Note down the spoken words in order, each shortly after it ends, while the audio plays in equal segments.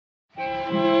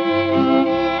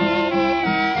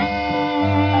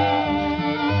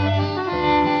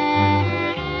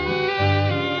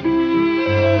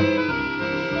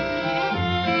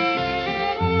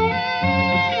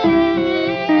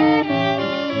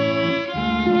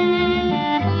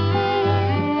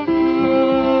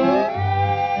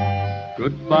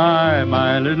Goodbye,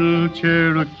 my little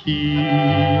Cherokee.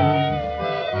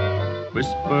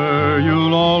 Whisper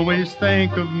you'll always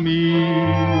think of me.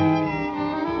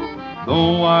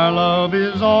 Though our love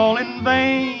is all in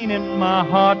vain, in my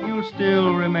heart you'll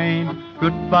still remain.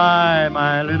 Goodbye,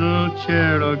 my little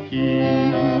Cherokee.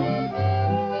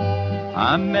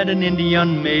 I met an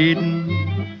Indian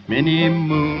maiden many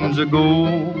moons ago,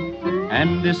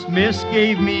 and this miss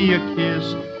gave me a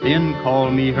kiss, then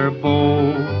called me her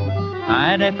beau.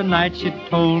 Night after night she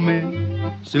told me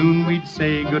soon we'd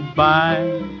say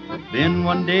goodbye. Then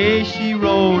one day she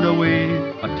rode away,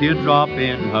 a teardrop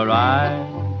in her eye.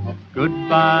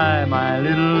 Goodbye, my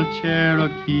little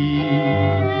Cherokee.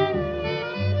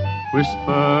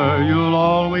 Whisper you'll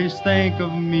always think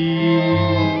of me.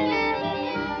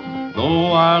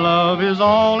 Though our love is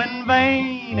all in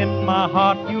vain, in my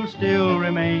heart you'll still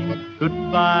remain.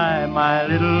 Goodbye, my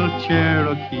little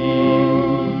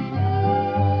Cherokee.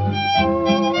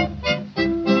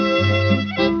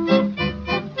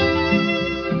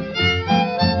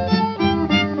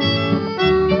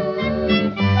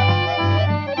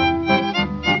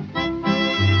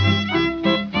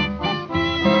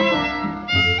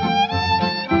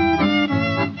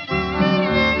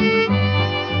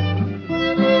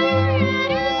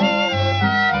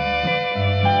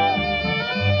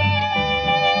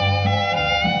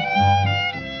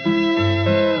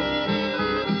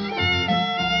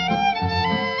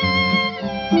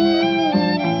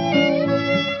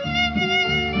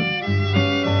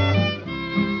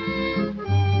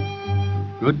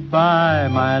 Goodbye,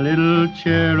 my little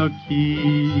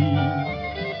Cherokee.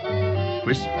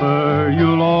 Whisper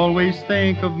you'll always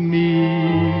think of me.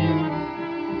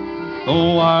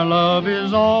 Though our love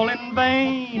is all in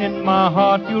vain, in my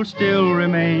heart you'll still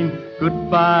remain.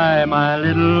 Goodbye, my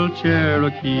little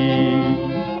Cherokee.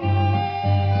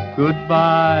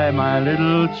 Goodbye, my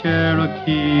little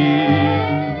Cherokee.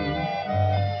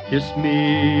 Kiss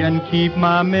me and keep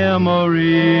my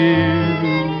memory.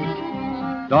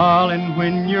 Darling,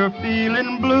 when you're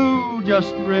feeling blue,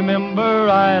 just remember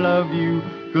I love you.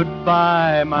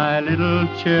 Goodbye, my little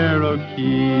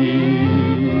Cherokee.